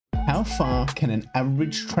how far can an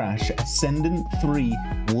average trash Ascendant 3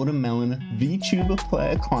 Watermelon VTuber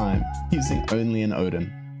player climb using only an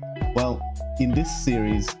Odin? Well, in this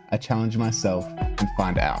series, I challenge myself and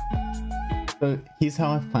find out. So here's how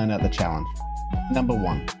I've planned out the challenge. Number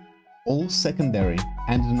 1, all secondary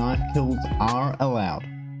and knife kills are allowed.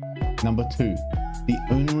 Number 2, the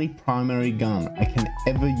only primary gun I can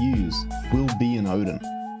ever use will be an Odin.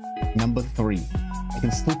 Number 3, I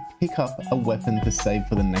can still pick up a weapon to save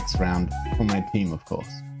for the next round for my team, of course.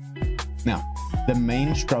 Now, the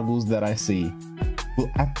main struggles that I see will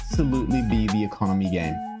absolutely be the economy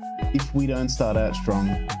game. If we don't start out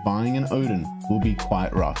strong, buying an Odin will be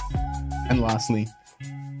quite rough. And lastly,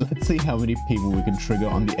 let's see how many people we can trigger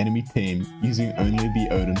on the enemy team using only the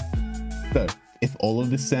Odin. So, if all of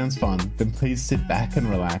this sounds fun, then please sit back and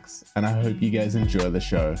relax, and I hope you guys enjoy the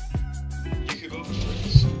show.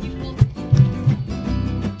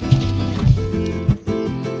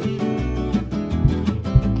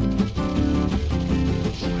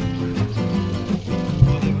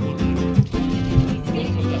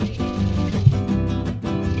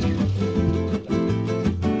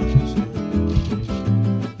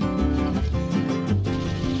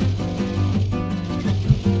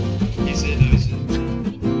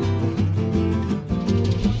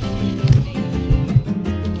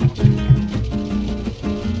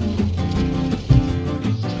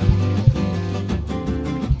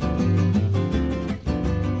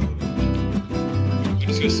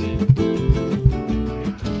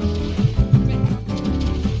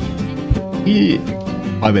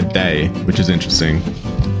 By the day, which is interesting.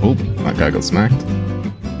 Oh, that guy got smacked.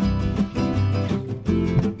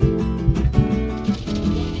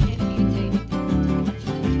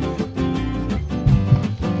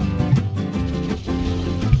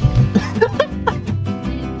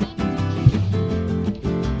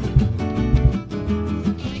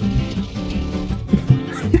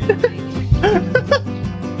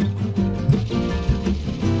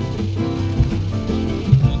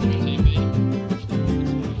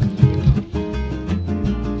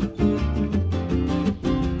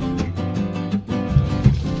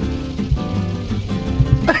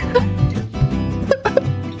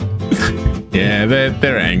 Yeah,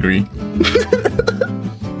 they're angry.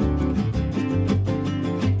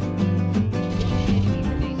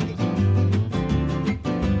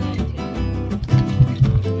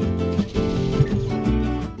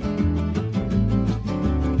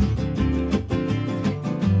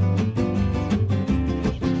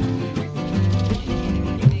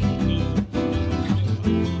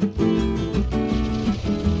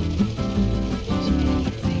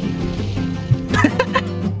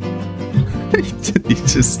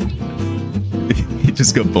 He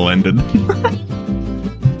just got blended.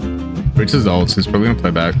 Rich is old, so he's probably gonna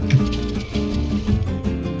play back.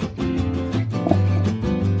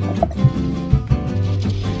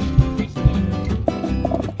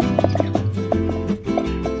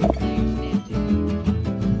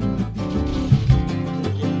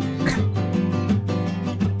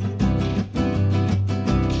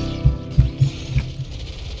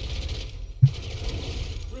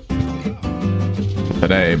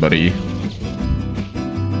 Today, buddy.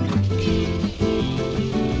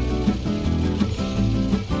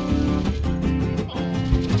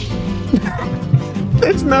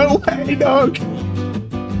 There's no way, dog.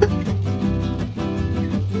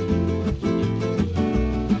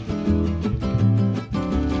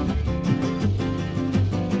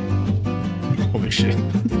 Holy shit.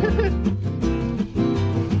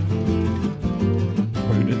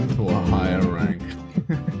 Odin to a higher rank.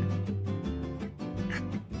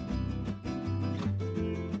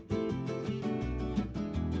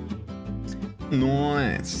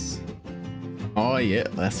 Nice. Oh yeah,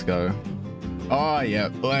 let's go. Oh yeah,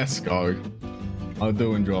 let's go. I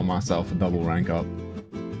do enjoy myself a double rank up.